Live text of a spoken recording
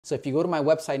So if you go to my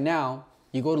website now,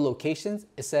 you go to locations,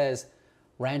 it says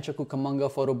Rancho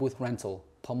Cucamonga photo booth rental,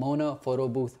 Pomona photo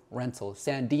booth rental,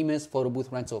 San Dimas photo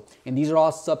booth rental. And these are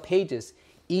all sub pages.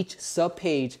 Each sub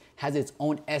page has its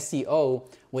own SEO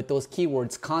with those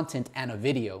keywords, content, and a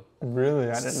video. Really?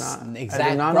 I did not. Exactly. I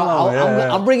did not Bro,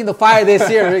 know. I'm bringing the fire this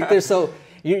year, Victor. So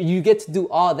you get to do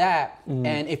all that.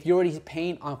 And if you're already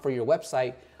paying for your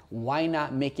website, why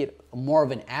not make it more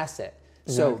of an asset?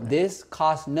 So this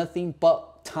costs nothing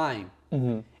but time.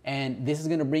 And this is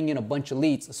going to bring in a bunch of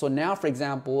leads. So now, for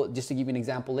example, just to give you an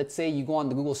example, let's say you go on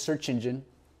the Google search engine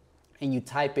and you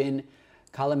type in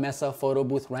Calamesa photo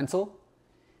booth rental.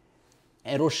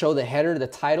 It'll show the header, the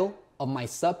title of my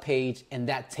sub page, and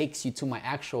that takes you to my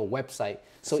actual website.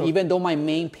 So even though my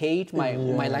main page, my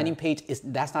landing page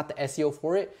that's not the SEO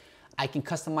for it, I can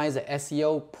customize the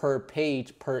SEO per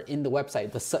page in the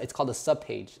website. It's called a sub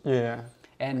page. Yeah.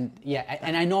 And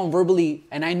I know I'm verbally,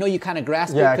 and I know you kind of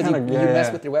grasp it because you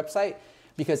mess with your website,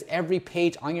 because every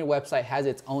page on your website has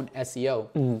its own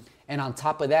SEO. And on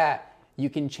top of that,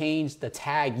 you can change the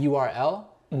tag URL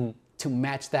to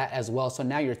match that as well. So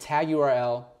now your tag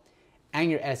URL and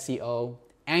your SEO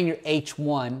and your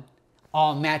H1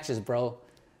 all matches, bro.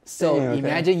 So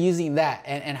imagine using that.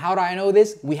 And how do I know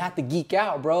this? We have to geek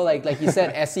out, bro. Like you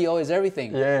said, SEO is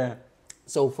everything. Yeah.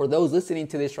 So for those listening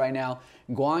to this right now,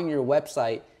 go on your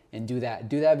website and do that.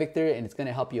 Do that, Victor, and it's going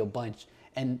to help you a bunch.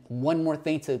 And one more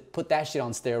thing to put that shit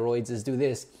on steroids is do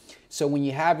this. So when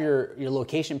you have your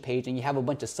location page and you have a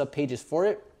bunch of sub pages for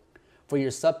it, for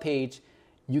your sub page,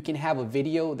 you can have a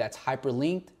video that's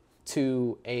hyperlinked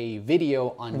to a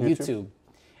video on YouTube.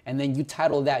 And then you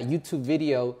title that YouTube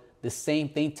video the same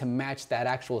thing to match that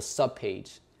actual sub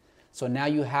page. So now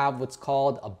you have what's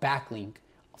called a backlink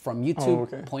from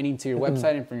YouTube pointing to your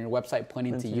website and from your website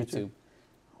pointing to YouTube.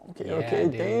 Okay,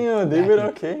 damn, David,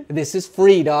 okay. This is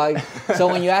free, dog. So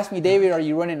when you ask me, David, are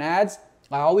you running ads?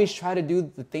 I always try to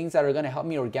do the things that are going to help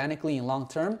me organically and long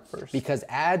term. Because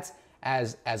ads,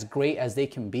 as great as they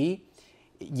can be,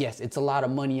 yes, it's a lot of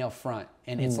money up front.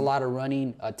 And it's a lot of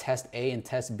running test A and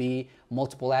test B,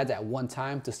 multiple ads at one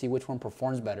time to see which one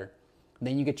performs better.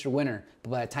 Then you get your winner. But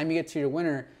by the time you get to your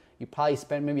winner, you probably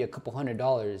spend maybe a couple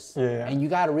 $100. And you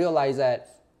got to realize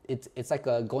that it's like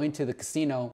going to the casino